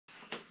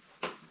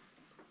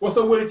What's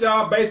up with it,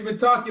 y'all? Basement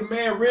talking,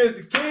 man. Riz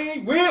the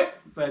King with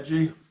Fat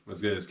G. What's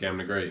good? It's Cam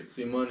the Great.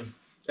 See money.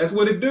 That's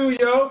what it do,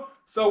 yo.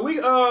 So we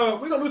gonna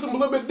do something a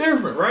little bit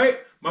different, right?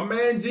 My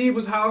man G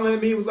was hollering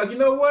at me. He was like, you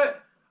know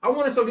what? I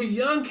want to show these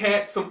young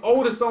cats some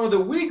older songs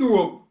that we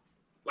grew up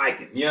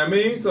liking. You know what I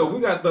mean? So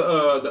we got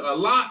the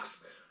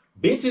Locks,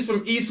 Bitches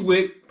from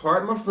Eastwick.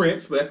 Pardon my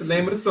French, but that's the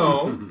name of the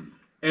song.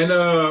 And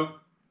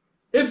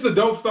it's a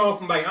dope song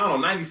from like, I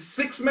don't know,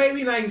 96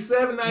 maybe,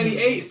 97,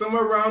 98,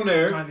 somewhere around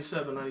there.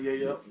 97, 98,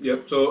 yep.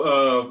 Yep.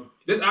 So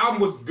this album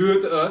was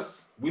good to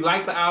us. We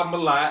liked the album a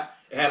lot.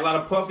 It had a lot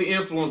of Puffy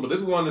influence, but this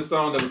was one of the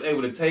songs that was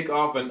able to take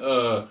off and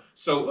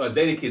show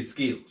Jadakiss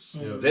skills.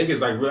 Yeah.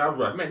 Jadakiss I was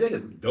like, man,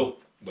 Jadakiss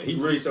dope. But he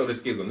really showed his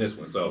skills on this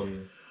one. So,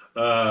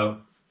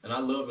 and I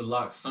love the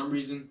Locks. For some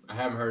reason, I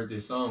haven't heard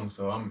this song,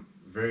 so I'm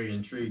very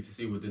intrigued to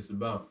see what this is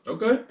about.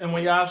 Okay. And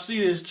when y'all see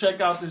this, check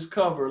out this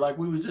cover. Like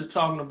we was just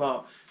talking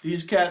about.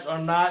 These cats are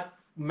not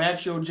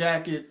match your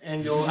jacket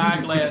and your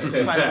eyeglasses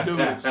type of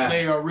dudes.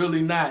 They are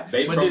really not.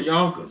 They from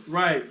Yonkers.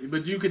 Right.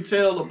 But you could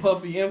tell the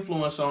Puffy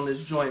influence on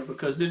this joint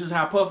because this is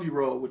how Puffy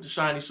rolled with the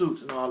shiny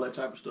suits and all that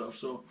type of stuff.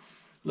 So,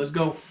 let's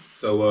go.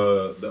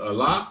 So, the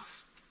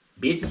Locks,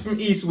 Bitches from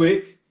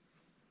Eastwick.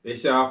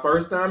 It's y'all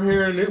first time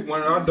hearing it.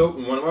 One of our dope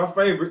and one of our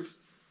favorites.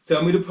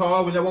 Tell me to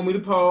pause when y'all want me to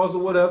pause or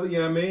whatever. You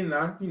know what I mean? And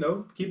I,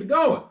 keep it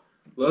going.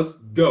 Let's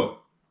go.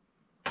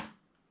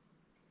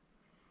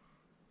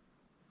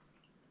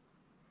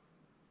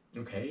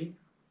 Okay.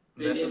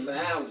 Been there for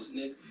hours,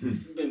 nigga.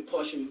 You been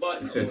pushing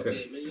buttons all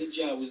day, man. Your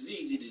job was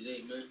easy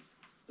today, man.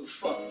 The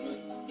fuck, man.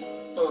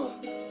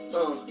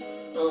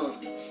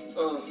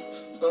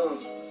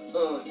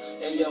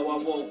 And yo,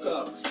 I woke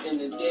up in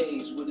the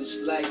days with a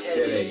slight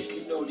headache.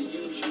 You know the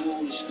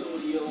usual, the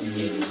studio,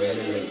 getting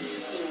ready.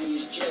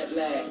 Serious jet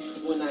lag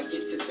when I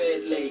get to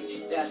bed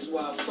late. That's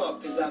why I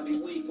fuck, cause I be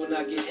weak when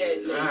I get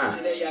head late.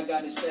 Today I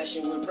got a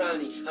session with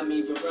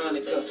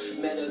Veronica.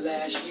 Met her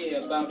last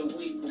year, about a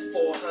week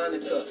before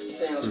Hanukkah.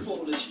 Sounds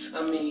foolish,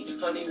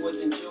 honey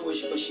wasn't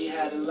Jewish, but she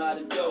had a lot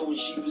of dough and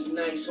she was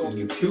nice on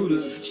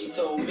computers. She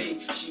told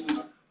me she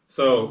was...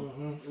 So,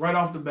 right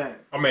off the bat.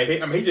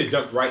 He just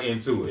jumped right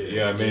into it. You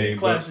know what I mean?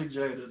 Classic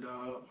Jada,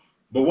 dog.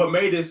 But what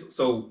made this,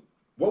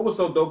 what was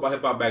so dope about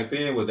hip hop back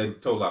then was they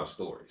told a lot of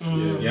stories. You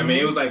know what I mean?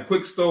 It was like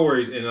quick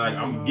stories and like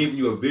I'm giving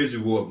you a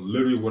visual of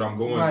literally what I'm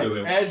going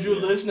through. As you're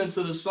listening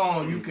to the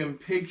song, you can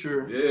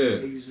picture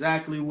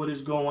exactly what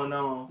is going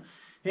on.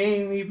 He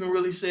ain't even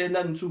really said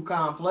nothing too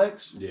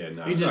complex.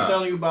 He just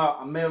telling you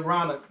about, I met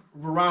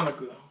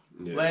Veronica.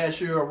 Last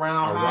year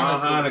around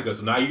Hanukkah.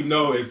 So now you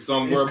know it's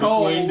somewhere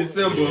between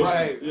December.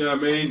 Right. You know what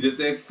I mean? Just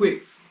that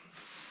quick.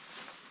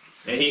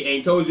 And he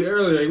ain't told you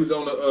earlier he was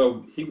on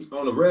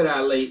the red eye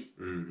late.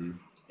 And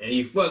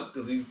he fucked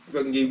because he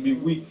fucking gave me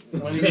weak.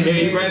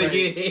 He rather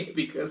get hit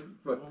because he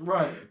fucked.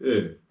 Right.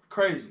 Yeah.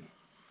 Crazy.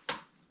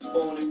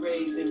 Born and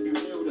raised in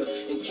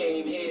Bermuda and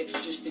came here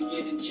just to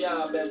get a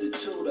job as a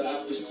tutor.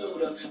 I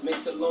pursued her,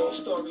 make the long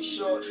story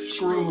short,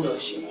 screwed her.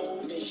 She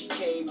moved and she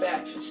came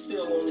back,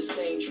 still on the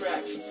same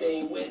track,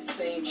 same width,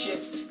 same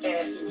chips,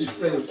 ass it was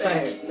still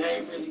fat. And I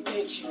didn't really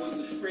think she was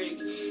a freak,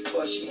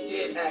 but she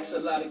did ask a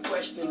lot of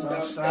questions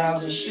about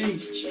styles and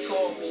chic. She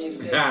called me and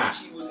said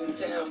she was in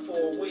town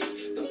for a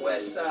week. The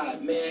West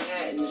Side,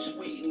 Manhattan, the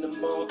suite and the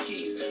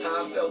Marquise.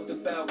 How I felt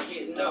about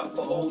getting up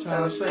for old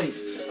time's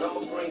sakes.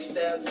 I'ma bring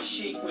styles and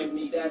chic with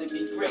me, that'd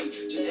be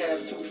great. Just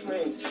have two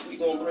friends. We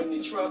gon' bring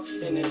the truck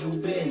and the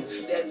new Benz.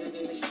 Desert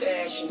in the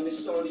stash and the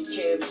Sony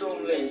Cam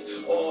zoom lens.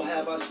 All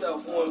have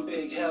ourselves one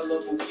big hell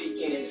of a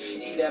weekend.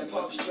 Eat that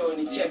Puffs joint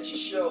and catch a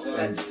show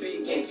at the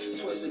Beacon.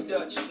 Twist a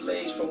Dutch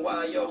blaze from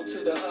YO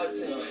to the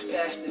Hudson.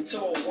 Past the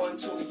toll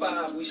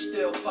 125, we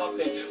still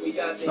puffin'. We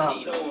got the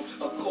heat on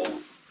a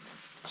cold.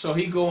 So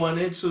he going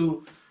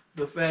into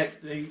the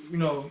fact that, you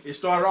know, it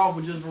started off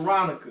with just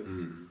Veronica.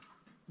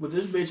 With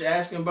this bitch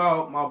asking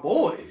about my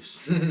boys.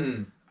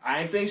 I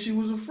didn't think she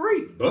was a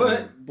freak.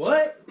 But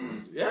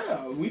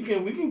yeah, we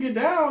can get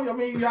down. I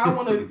mean,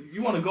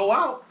 you wanna go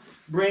out,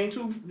 bring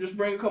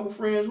a couple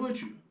friends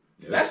with you.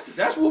 Yeah.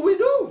 That's what we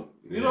do.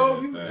 You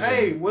know,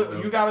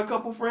 you got a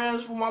couple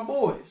friends for my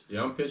boys.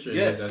 Yeah, I'm picturing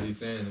this as he's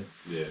saying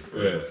it.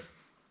 Yeah.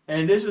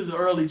 And this is the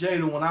early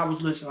Jada. When I was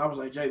listening, I was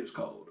like, Jada's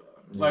cold.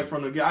 Like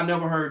from the I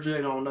never heard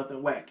Jada on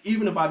nothing whack.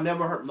 Even if I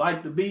never heard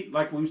like the beat,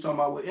 like we was talking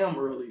about with M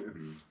earlier,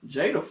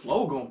 Jada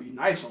flow gonna be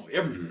nice on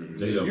everything.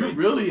 You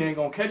really ain't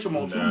gonna catch him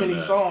on too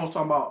many songs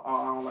talking about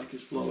I don't like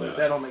his flow.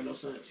 That don't make no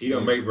sense. He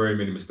don't make very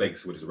many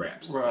mistakes with his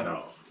raps at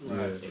all.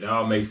 Right. It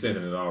all makes sense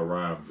and it all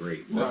rhymes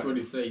great. That's what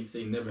he say. He say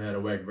he never had a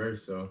whack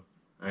verse, so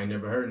I ain't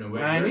never heard no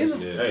whack verse.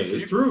 Yeah. Hey,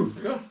 it's true.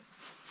 Yeah.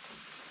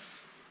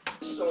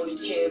 Sony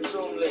Cam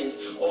zoom lens,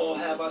 all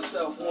have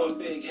ourselves one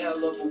big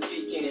hell of a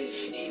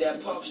weekend. Eat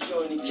that Puffs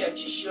joint and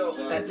catch a show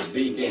at the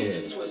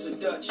Beacon. Twist a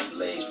Dutch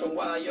blaze from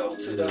YO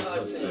to the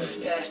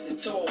Hudson. Past the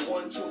toll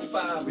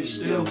 125, we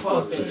still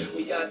puffin'.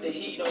 We got the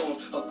heat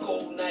on, a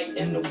cold night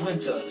in the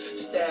winter.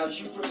 Styles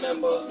you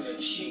remember,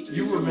 chic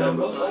you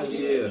remember. Oh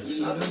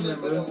yeah, I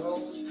remember them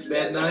hoes.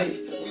 that night.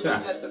 We was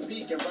at the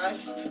Beacon,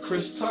 right?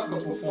 Chris Tucker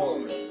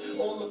performing.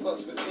 All of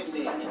us was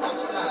in there.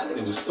 Outside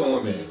It was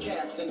storming.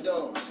 Cats and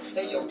dogs.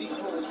 Hey yo, these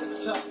hoes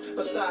was tough.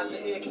 Besides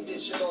the air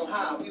conditioner on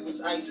high, we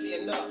was icy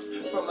enough.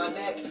 From my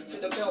neck to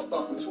the belt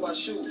buckle to our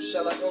shoes.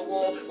 Shall I go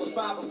on? With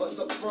 5 of us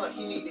up front,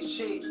 he needed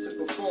shades to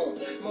perform.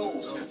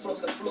 Moles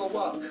from the floor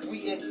up.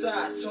 We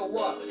inside, toe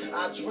up.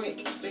 I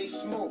drink, they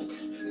smoke.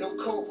 No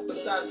coke,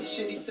 besides the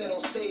shit he said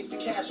on stage. The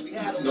cash we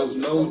had on us was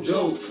no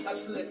joke. I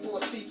slid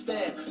 4 seats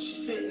down. She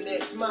sitting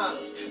there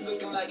smiling,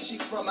 looking like she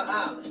from an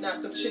island.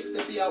 Not them chicks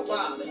that be out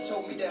wild. And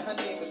told me that her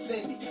name was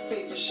Cindy.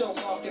 Favorite show,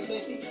 Mark and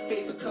Mindy.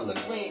 Favorite color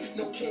green.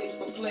 No kids,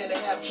 but plan to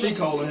have. She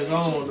calling his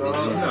own,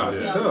 dog.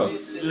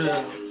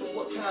 Yeah.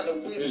 What kind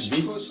of whip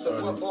she pushed the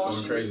what ball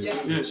she crazy.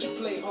 yeah. She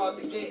played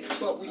hard to get,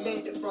 but we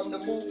made it from the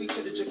movie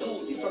to the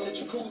jacuzzi. From the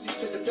jacuzzi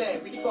to the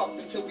bed, we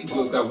fucked until we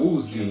Woke up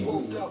woozy.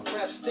 Woke up,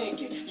 breath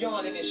stinking,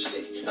 yawning and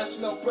shit. I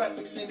smelled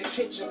breakfast in the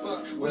kitchen,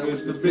 but Where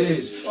was the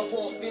bitch? I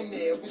walked in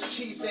there, it was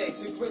cheese,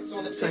 eggs, and grits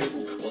on the table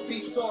with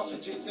beef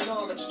sausages and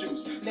orange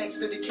juice next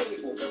to the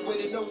cable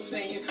with a note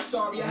saying,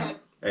 sorry I had.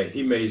 Hey,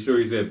 he made sure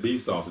he said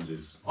beef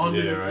sausages.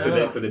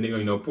 Right. For the nigga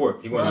ain't no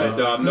pork. He wanted to let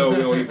y'all know we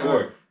don't eat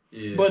pork.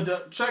 Yeah.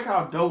 But check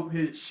how dope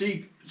his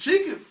Sheik.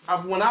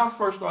 When I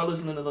first started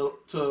listening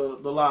to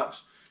the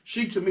Locks,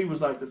 Sheik to me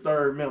was like the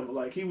third member.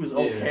 Like he was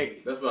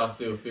okay. That's what I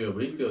still feel,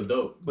 but he's still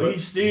dope. But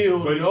he's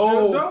still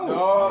dope,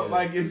 dog. Yeah.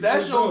 Like if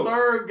that's your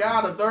third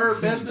guy, the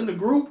third best in the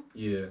group,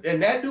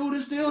 and that dude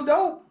is still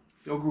dope,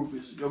 your group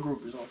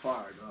is on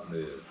fire, dog.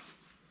 Yeah.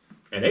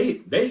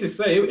 And they should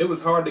say it was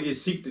hard to get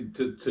Sheik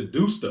to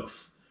do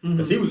stuff.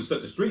 Because he was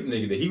such a street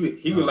nigga that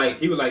he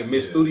would like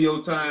miss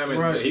studio time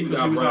and he was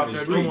out running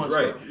the streets,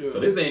 right? So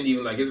this ain't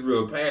even like his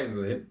real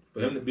passion for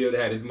him to be able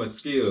to have this much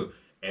skill,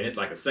 and it's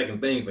like a second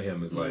thing for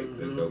him. It's like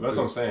that's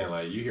what I'm saying.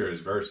 Like you hear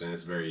his verse and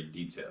it's very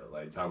detailed.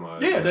 Like talking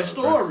about that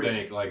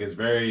story. Like it's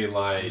very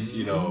like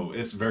you know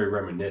it's very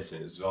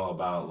reminiscent. It's all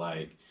about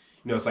like.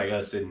 You know, it's like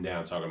us sitting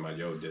down talking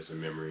about distant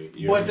memory.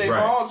 But they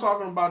all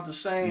talking about the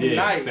same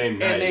night, and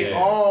they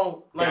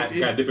all like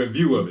got a different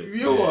view of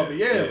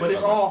it. But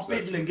it's all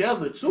fitting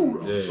together too,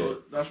 though. So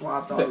that's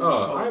why I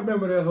thought. I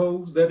remember that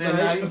hose that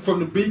night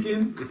from the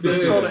Beacon.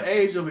 So the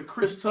age of the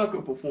Chris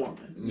Tucker performing.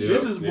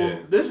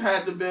 This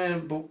had to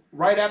been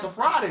right after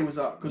Friday was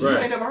out because you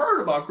ain't never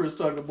heard about Chris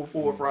Tucker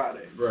before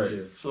Friday.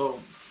 Right.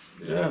 So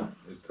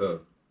it's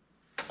tough.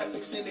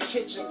 In the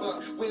kitchen,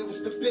 but where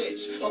was the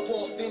bitch? I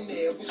walked in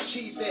there, it was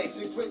cheese, eggs,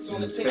 and grits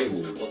on the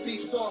table with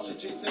beef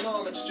sausages and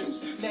orange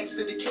juice next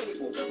to the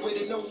cable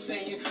with a note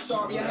saying,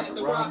 sorry I had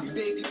to rob you,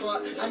 baby,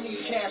 but I need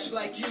cash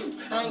like you.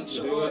 I ain't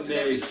your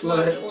ordinary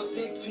slut or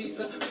dick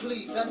teaser.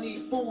 Please, I need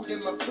food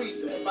in my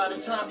freezer. And by the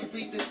time you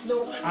read this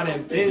note, I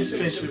done been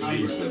spent your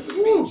visa.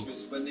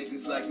 But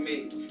niggas like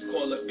me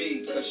call her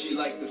B, cause she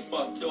like the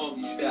fuck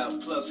doggy style,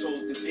 plus hold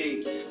the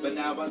D. But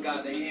now I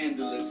gotta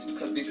handle this,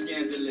 cause they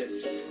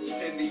scandalous.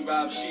 Cindy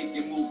rob Sheik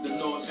and move to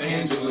Los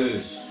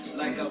Angeles.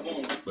 Like I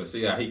won't. But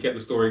see how he kept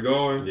the story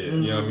going?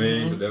 You know what I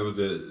mean? So that was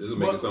this was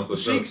making something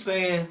so Sheik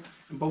saying,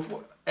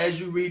 before, as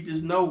you read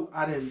this note,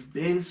 I done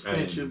been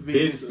spent your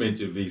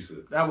visa.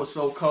 That was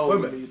so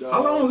cold to me, dog.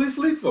 How long was he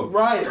sleep for?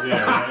 Right. Hey,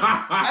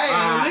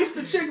 at least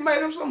the chick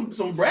made him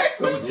some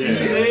breakfast. Some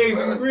eggs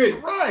and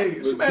grits. Right.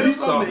 She made him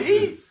something to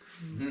eat.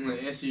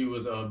 And she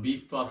was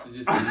beef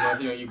sausages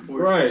on you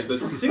pork. Right, so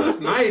she was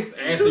nice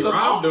and she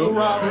robbed him.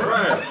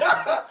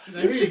 Right.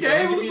 She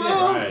gave him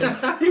some.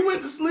 Right. He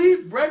went to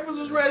sleep. Breakfast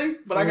was ready,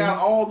 but I got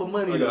all the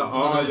money. I got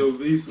all your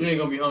visa. You ain't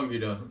gonna be hungry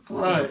though.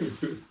 Right.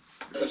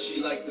 Cause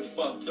she like the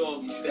fuck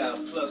doggy style,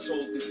 plus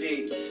hold the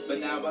D. But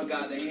now I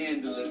gotta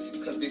handle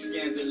this, cause they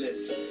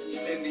scandalous.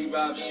 Cindy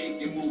rob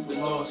Sheik and move to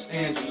Los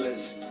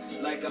Angeles.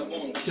 Like I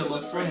won't kill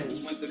her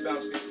friends. Went to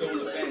bounce, they stole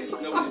the bands.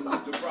 No, they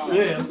moved the problem.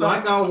 Yeah, it's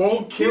like I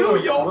won't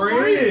kill your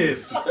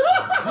friends.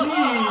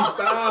 Jeez,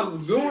 Styles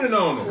gooning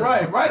on them.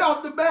 Right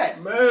off the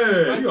bat.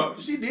 Man. Like,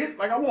 she did,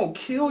 like I won't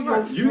kill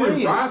your friends. You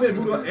didn't rob and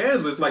move to Los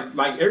Angeles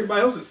like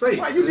everybody else is safe.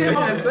 Right, you did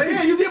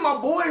you did my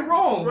boy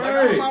wrong.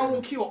 Right. Like, I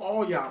won't kill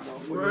all y'all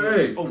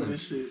motherfuckers over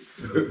this shit.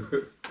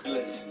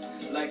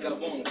 Like I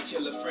won't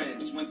kill her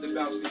friends. Went to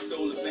bounce, they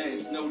stole the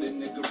bands. Noted in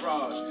the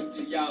garage.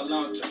 To y'all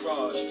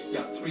entourage.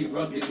 Y'all 3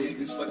 rugged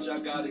niggas, but y'all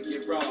gotta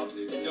get robbed.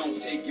 And don't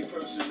take it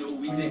personal,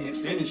 we didn't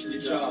finish the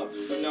job.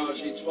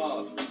 Menage a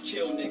trois, we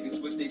kill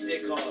niggas with their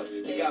dick hard.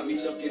 They got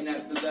me looking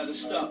at the leather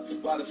stuff.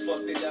 Why the fuck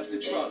they left the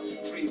truck?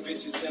 3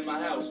 bitches in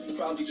my house,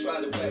 probably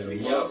try to wet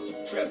me up.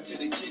 Prep to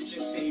the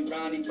kitchen scene,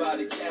 Ronnie by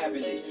the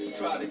cabinet.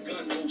 Tried a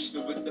gun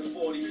holster with the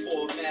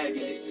 44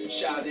 magnet.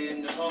 Shot her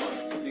in the heart,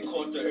 they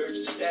caught the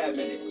urge to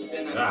stabbing it.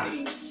 Then I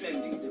seen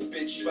Cindy, the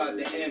bitch tried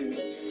to end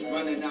me.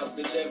 Running out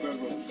the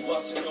living room,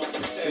 busting off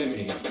the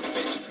semi. The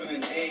bitch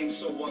couldn't aim,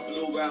 so I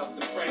blew out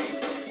the frame.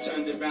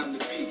 Turned around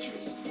to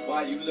Beatrice.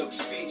 Why you look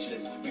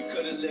speechless? We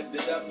could've lived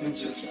it up and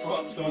just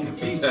fucked on the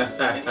beaches.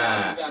 And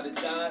now you gotta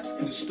die,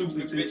 and the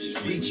stupid bitch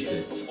is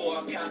reaching. Before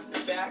I cocked the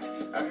back,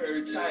 I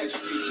heard tires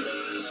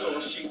screeching. Saw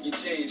Sheik and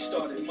Jay and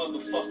started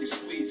motherfucking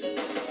squeezing.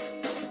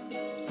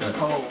 That's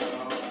cold,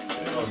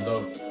 That was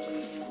dope.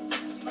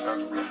 And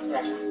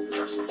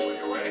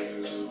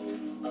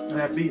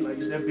that beat, like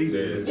that beat,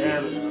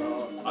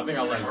 I think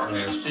I like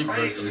Sheik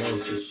verse the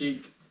most. So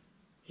Sheik,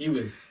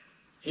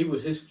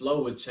 his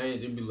flow would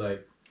change. It'd be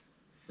like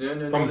from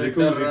jacuzzi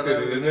to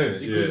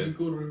the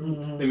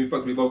jacuzzi. Let me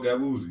fuck me both got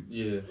woozy.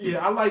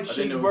 Yeah, I like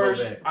Sheik verse.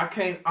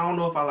 I don't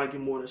know if I like it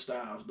more than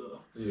Styles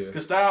though. Yeah.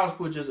 Cause Styles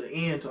put just an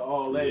end to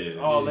all that,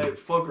 that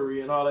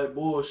fuckery and all that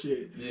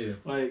bullshit. Yeah.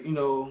 Like you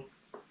know,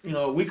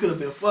 we could have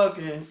been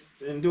fucking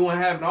and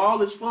having all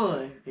this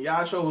fun, and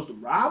y'all chose to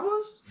rob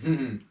us.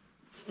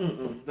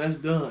 That's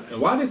done.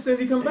 And why did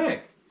Cindy come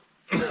back?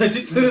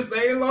 She should have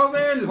stayed in Los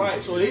Angeles. Right,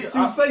 so she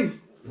was safe.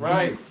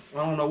 Right.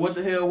 I don't know what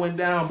the hell went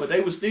down, but they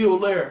were still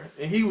there,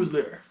 and he was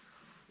there.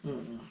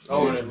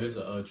 Oh, if it's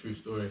a true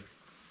story.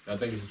 I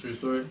think it's a true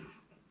story.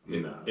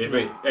 Nah. If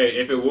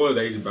it was,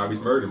 they just Bobby's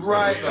murdered himself.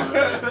 Right.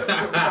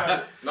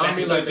 No, I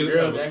mean like the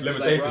girl that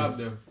actually robbed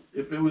them.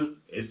 If it was,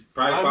 it's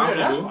probably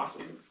possible. That's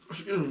possible.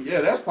 Excuse me.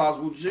 Yeah, that's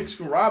possible. Chicks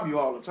can rob you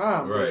all the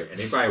time. Right, and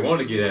they probably want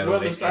to get at them.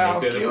 Whether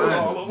Styles killed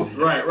all of them.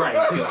 Right.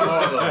 Kill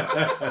all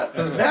of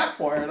them. That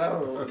part, I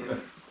don't know.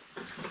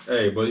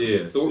 Hey, but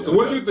yeah. So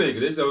what you think?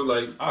 This show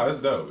like? Oh,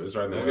 it's dope. It's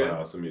right in the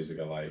wheelhouse of music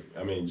I like.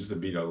 I mean, just the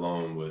beat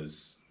alone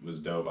was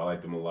dope. I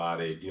like the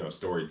melodic,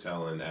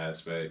 storytelling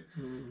aspect.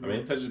 I mean,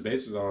 it touches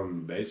bases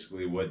on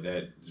basically what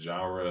that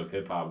genre of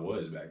hip hop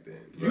was back then.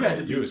 You had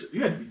to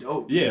be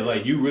dope. Yeah,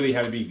 like you really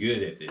had to be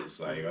good at this.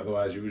 Like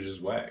otherwise, you was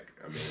just whack.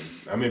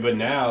 I mean, but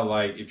now,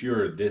 like if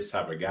you're this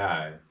type of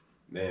guy,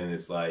 then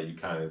it's like you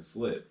kind of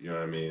slip. You know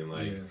what I mean?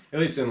 Like at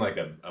least in like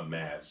a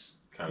mass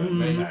kind of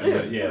thing.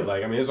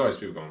 Like I mean, there's always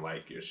people gonna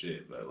like your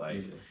shit, but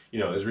like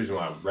there's a reason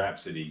why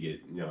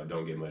Rhapsody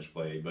don't get much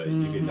play, but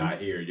you can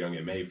not hear Young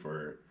and May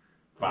for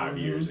 5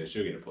 years and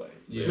she'll get a play.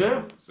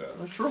 Yeah. So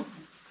that's true.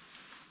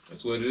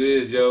 That's what it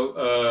is,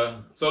 yo.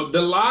 So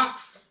the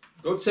Locks,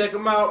 go check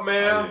them out,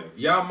 man.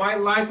 Y'all might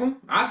like them.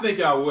 I think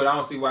y'all would. I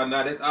don't see why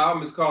not. This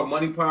album is called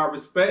Money, Power,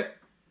 Respect.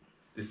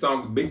 This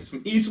song is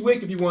from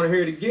Eastwick. If you want to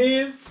hear it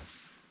again,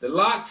 the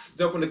Locks.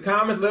 Jump in the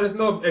comments. Let us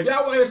know if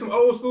y'all want to hear some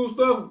old school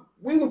stuff.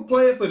 We will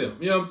play it for them.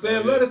 You know what I'm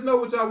saying? Let us know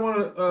what y'all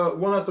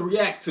want us to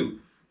react to.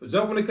 So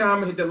jump in the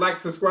comments, hit that like,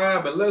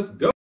 subscribe, and let's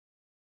go.